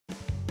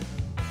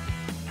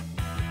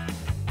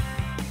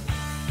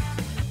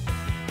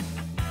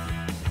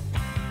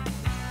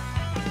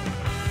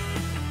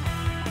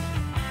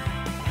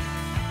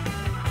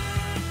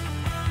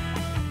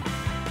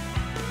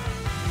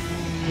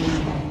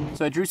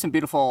So I drew some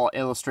beautiful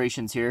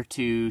illustrations here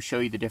to show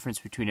you the difference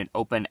between an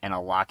open and a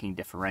locking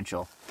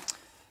differential.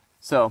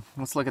 So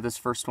let's look at this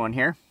first one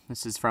here.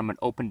 This is from an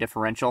open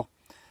differential.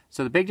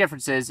 So the big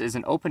difference is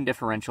an open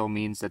differential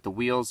means that the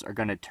wheels are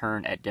going to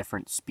turn at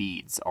different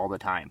speeds all the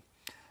time.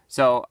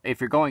 So if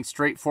you're going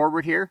straight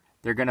forward here,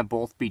 they're going to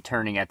both be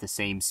turning at the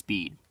same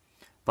speed.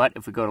 But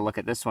if we go to look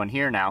at this one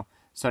here now,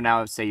 so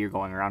now say you're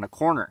going around a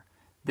corner.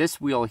 This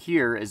wheel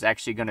here is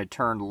actually going to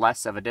turn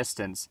less of a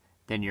distance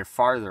than your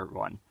farther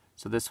one.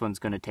 So this one's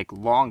going to take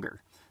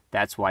longer.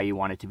 That's why you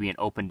want it to be an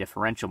open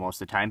differential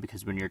most of the time,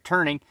 because when you're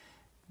turning,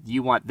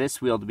 you want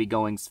this wheel to be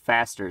going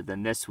faster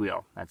than this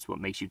wheel. That's what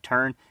makes you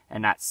turn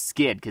and not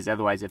skid, because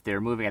otherwise if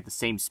they're moving at the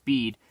same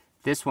speed,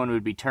 this one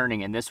would be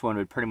turning and this one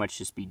would pretty much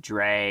just be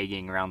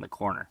dragging around the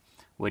corner,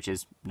 which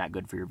is not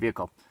good for your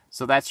vehicle.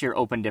 So that's your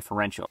open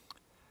differential.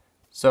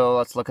 So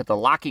let's look at the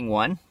locking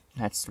one.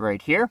 That's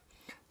right here.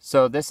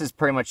 So this is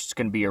pretty much just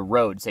going to be a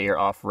road. Say you're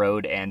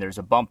off-road and there's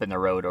a bump in the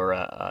road or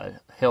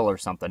a hill or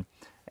something.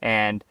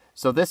 And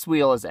so this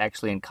wheel is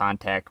actually in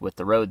contact with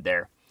the road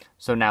there.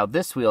 So now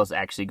this wheel is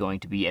actually going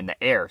to be in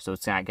the air, so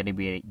it's not going to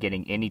be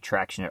getting any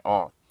traction at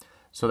all.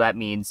 So that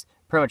means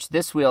pretty much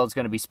this wheel is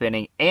going to be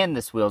spinning and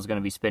this wheel is going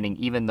to be spinning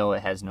even though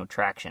it has no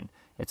traction.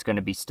 It's going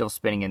to be still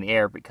spinning in the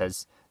air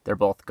because they're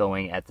both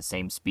going at the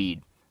same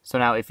speed. So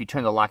now if you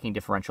turn the locking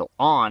differential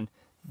on,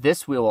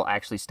 this wheel will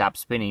actually stop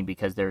spinning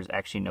because there's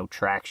actually no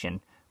traction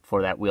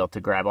for that wheel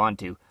to grab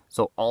onto.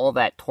 So all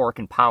that torque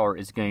and power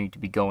is going to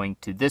be going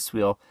to this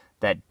wheel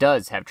that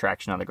does have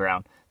traction on the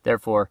ground.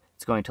 Therefore,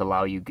 it's going to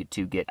allow you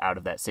to get out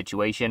of that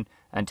situation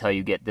until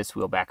you get this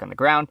wheel back on the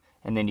ground,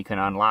 and then you can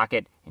unlock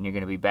it and you're going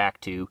to be back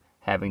to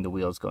having the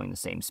wheels going the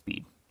same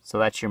speed. So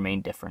that's your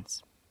main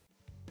difference.